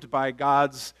moved by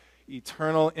God's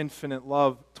eternal, infinite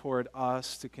love toward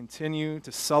us to continue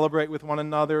to celebrate with one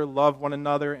another, love one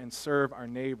another, and serve our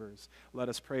neighbors. Let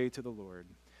us pray to the Lord.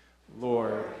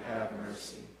 Lord, have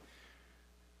mercy.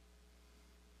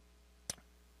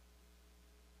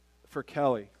 For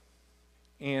Kelly,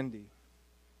 Andy,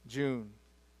 June,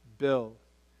 Bill,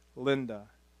 Linda,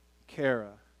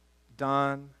 Kara,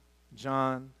 Don,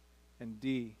 John, and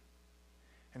Dee,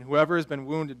 and whoever has been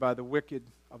wounded by the wicked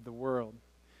of the world,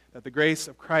 that the grace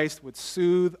of Christ would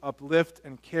soothe, uplift,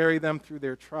 and carry them through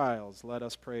their trials. Let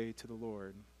us pray to the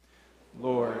Lord.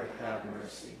 Lord, have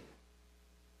mercy.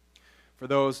 For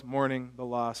those mourning the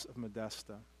loss of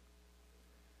Modesta,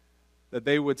 that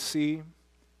they would see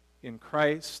in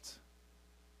Christ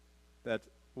that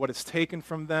what is taken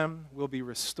from them will be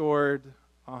restored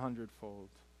 100-fold,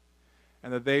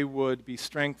 and that they would be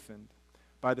strengthened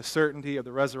by the certainty of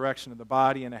the resurrection of the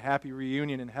body and a happy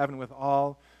reunion in heaven with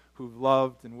all who've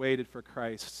loved and waited for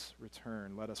Christ's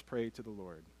return. Let us pray to the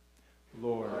Lord.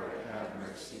 Lord, have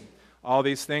mercy. All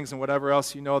these things and whatever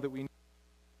else you know that we need,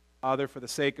 Father, for the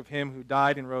sake of him who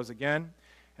died and rose again,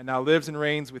 and now lives and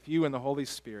reigns with you in the Holy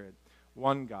Spirit,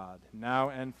 one God, now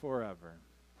and forever.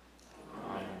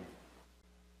 Amen.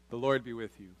 The Lord be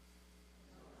with you.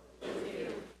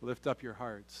 Lift up your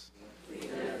hearts.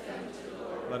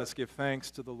 Let us give thanks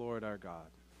to the Lord our God.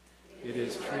 It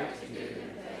is true to give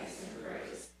him thanks and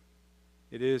praise.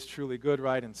 It is truly good,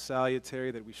 right, and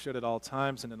salutary that we should at all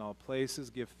times and in all places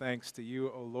give thanks to you,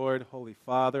 O Lord, Holy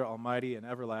Father, Almighty and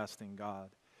everlasting God,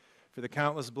 for the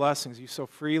countless blessings you so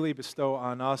freely bestow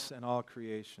on us and all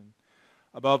creation.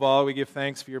 Above all, we give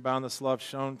thanks for your boundless love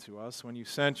shown to us when you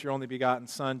sent your only begotten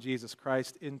Son, Jesus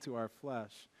Christ, into our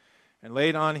flesh and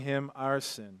laid on him our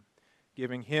sin,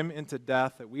 giving him into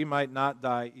death that we might not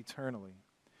die eternally.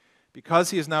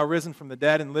 Because he is now risen from the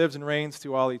dead and lives and reigns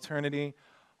to all eternity,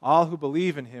 all who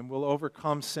believe in him will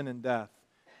overcome sin and death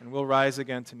and will rise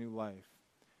again to new life.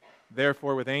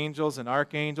 Therefore, with angels and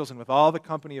archangels and with all the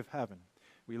company of heaven,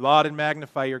 we laud and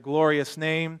magnify your glorious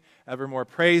name, evermore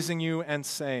praising you and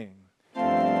saying,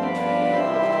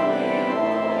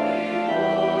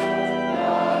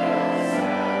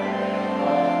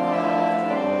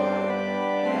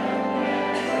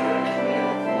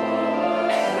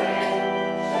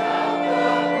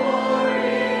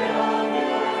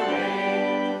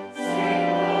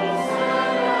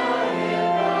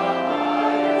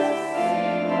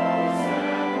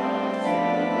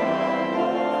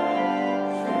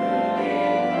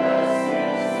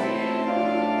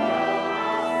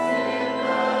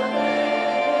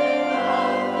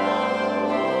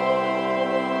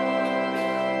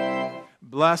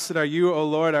 Blessed are you, O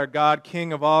Lord, our God,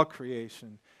 King of all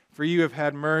creation, for you have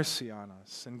had mercy on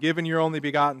us, and given your only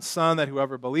begotten Son, that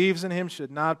whoever believes in him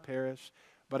should not perish,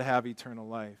 but have eternal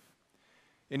life.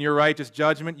 In your righteous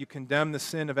judgment, you condemned the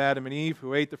sin of Adam and Eve,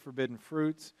 who ate the forbidden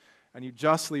fruits, and you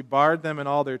justly barred them and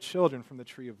all their children from the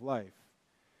tree of life.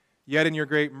 Yet in your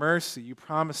great mercy, you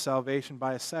promised salvation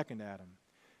by a second Adam,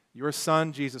 your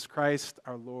Son, Jesus Christ,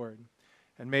 our Lord,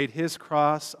 and made his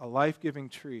cross a life-giving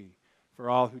tree for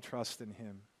all who trust in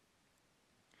him.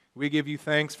 We give you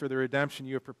thanks for the redemption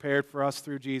you have prepared for us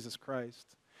through Jesus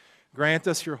Christ. Grant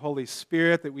us your Holy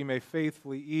Spirit that we may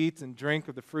faithfully eat and drink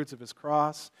of the fruits of his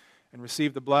cross and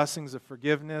receive the blessings of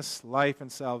forgiveness, life,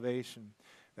 and salvation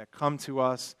that come to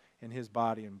us in his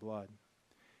body and blood.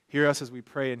 Hear us as we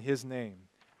pray in his name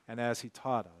and as he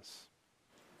taught us.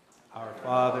 Our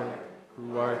Father,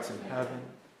 who art in heaven,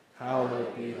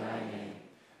 hallowed be thy name.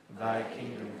 Thy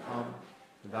kingdom come.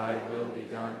 Thy will be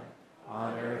done,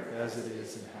 on earth as it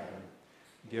is in heaven.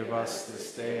 Give us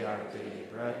this day our daily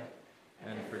bread,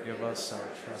 and forgive us our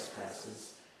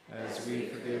trespasses, as we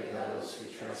forgive those who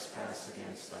trespass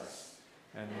against us.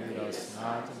 And lead us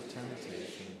not into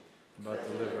temptation, but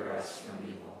deliver us from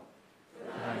evil.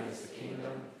 For thine is the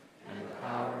kingdom, and the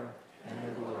power, and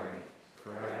the glory,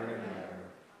 forever and ever.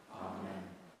 Amen.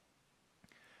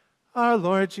 Our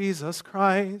Lord Jesus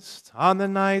Christ, on the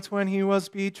night when he was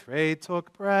betrayed,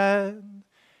 took bread,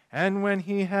 and when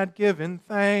he had given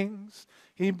thanks,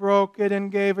 he broke it and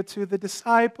gave it to the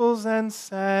disciples and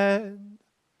said,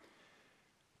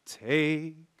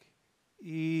 "Take,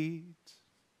 eat.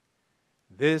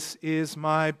 This is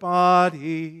my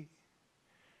body,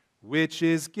 which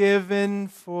is given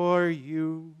for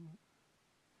you.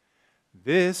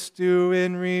 This do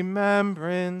in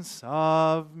remembrance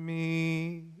of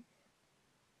me."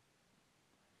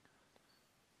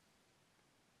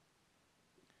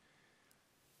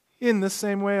 In the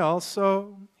same way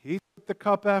also, he took the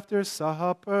cup after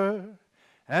supper,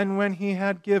 and when he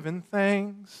had given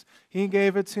thanks, he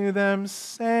gave it to them,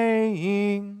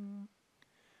 saying,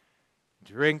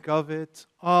 "Drink of it,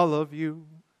 all of you.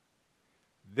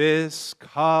 This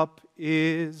cup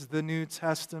is the New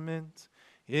Testament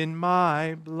in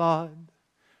my blood,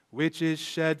 which is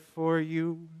shed for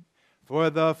you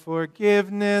for the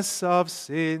forgiveness of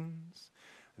sins.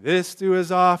 This do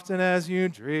as often as you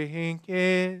drink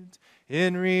it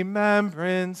in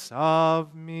remembrance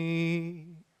of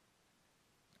me."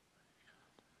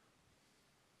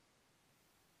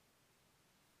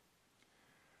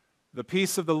 The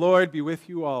peace of the Lord be with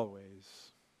you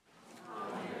always.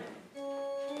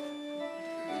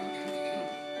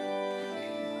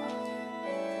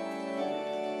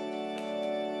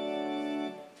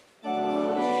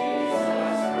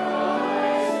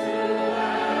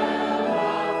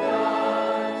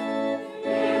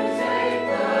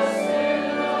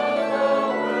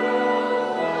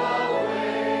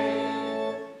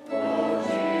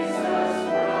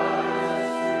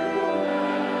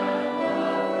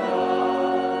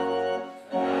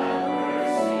 Amen.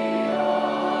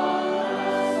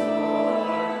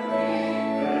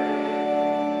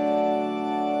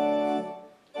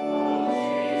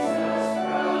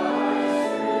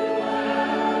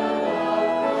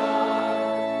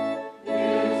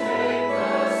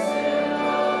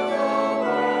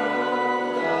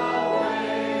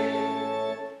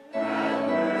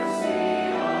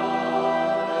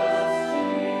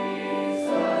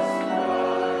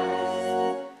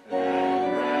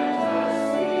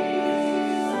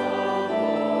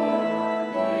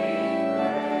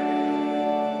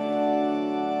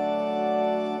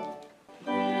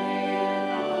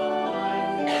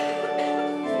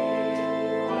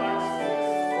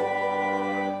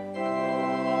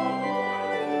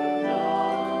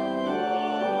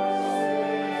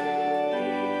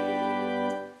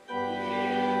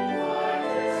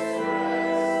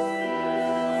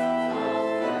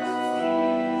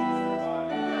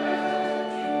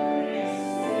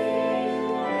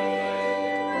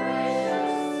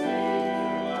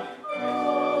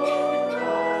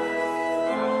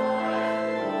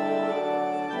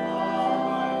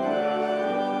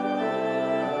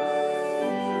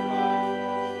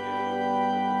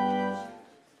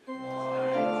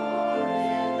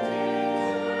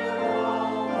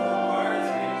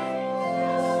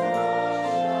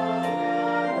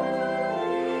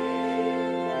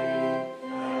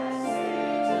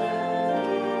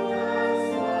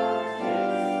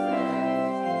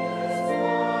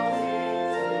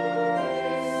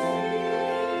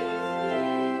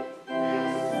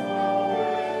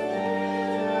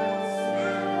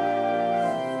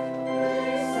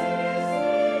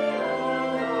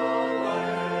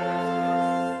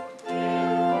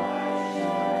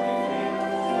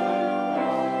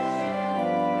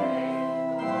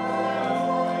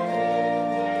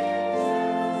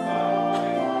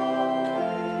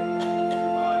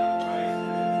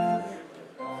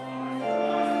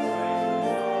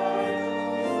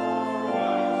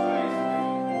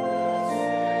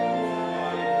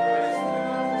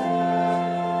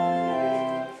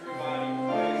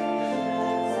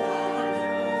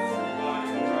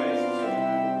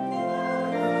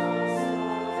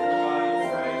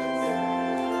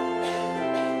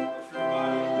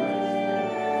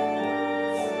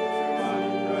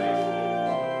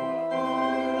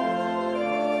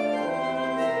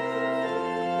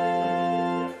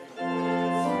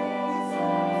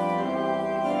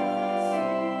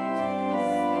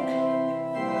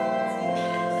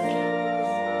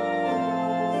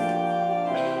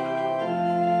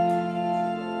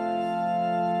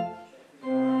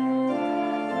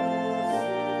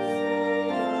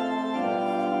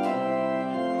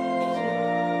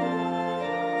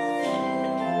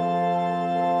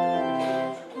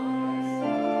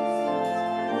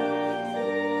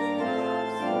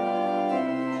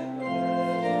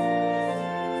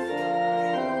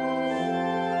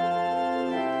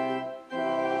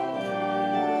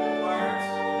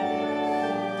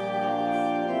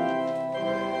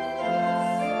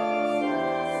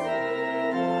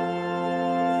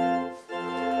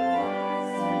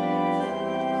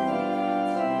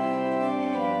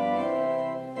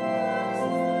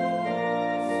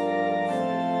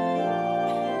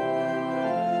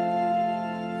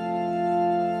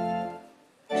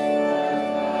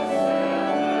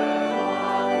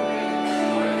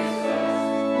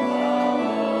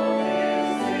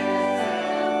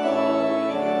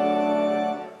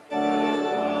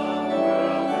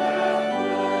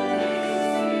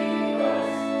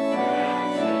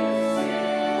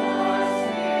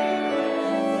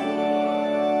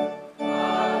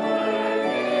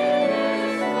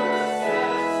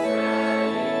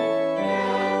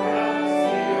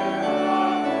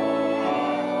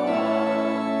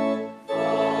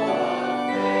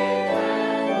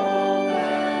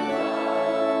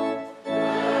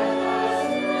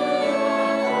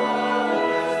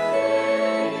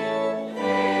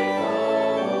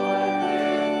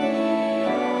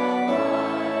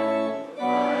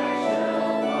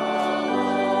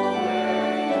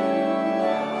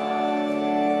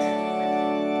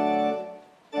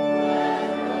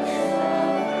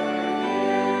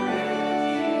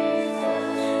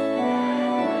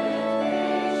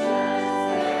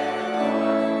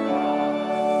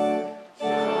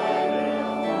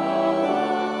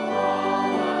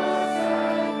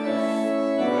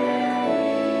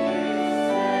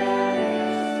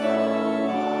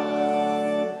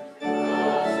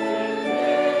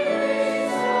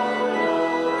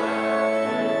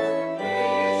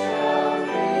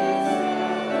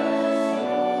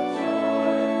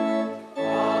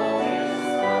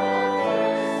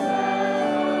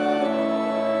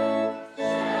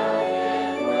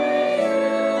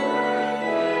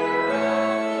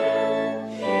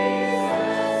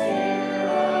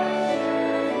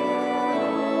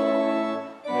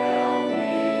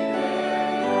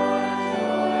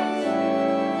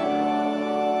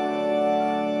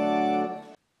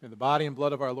 body and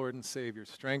blood of our Lord and Savior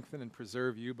strengthen and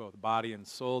preserve you, both body and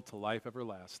soul, to life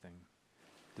everlasting.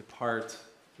 Depart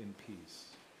in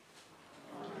peace.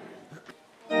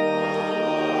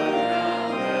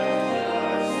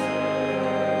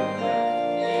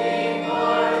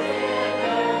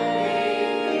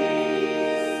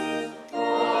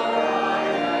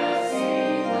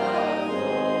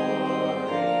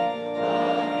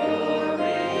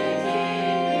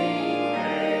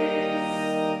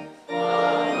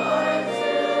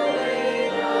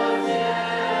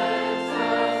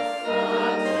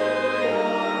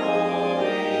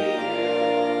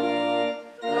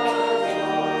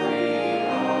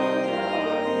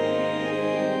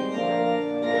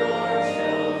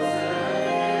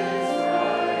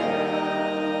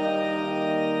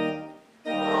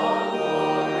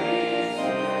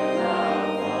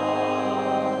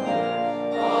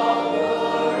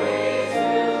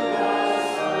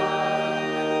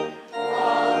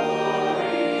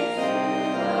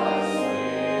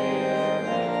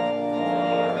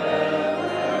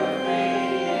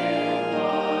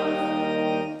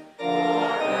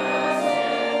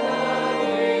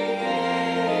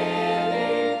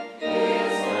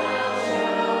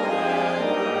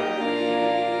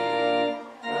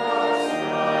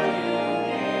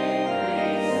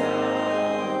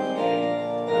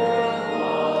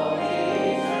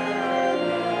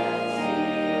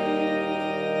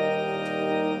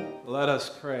 Let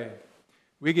us pray.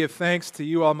 We give thanks to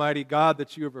you, Almighty God,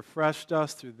 that you have refreshed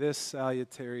us through this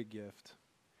salutary gift.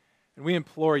 And we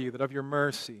implore you that of your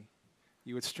mercy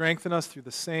you would strengthen us through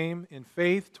the same in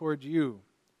faith toward you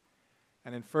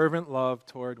and in fervent love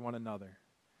toward one another.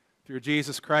 Through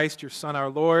Jesus Christ, your Son, our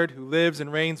Lord, who lives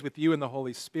and reigns with you in the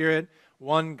Holy Spirit,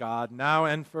 one God, now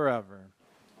and forever.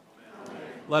 Amen.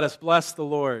 Let us bless the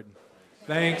Lord.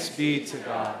 Thanks be to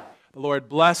God. The Lord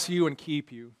bless you and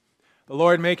keep you. The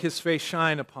Lord make his face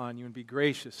shine upon you and be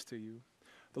gracious to you.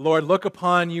 The Lord look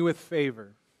upon you with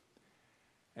favor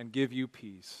and give you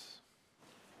peace.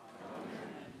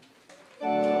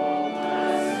 Amen.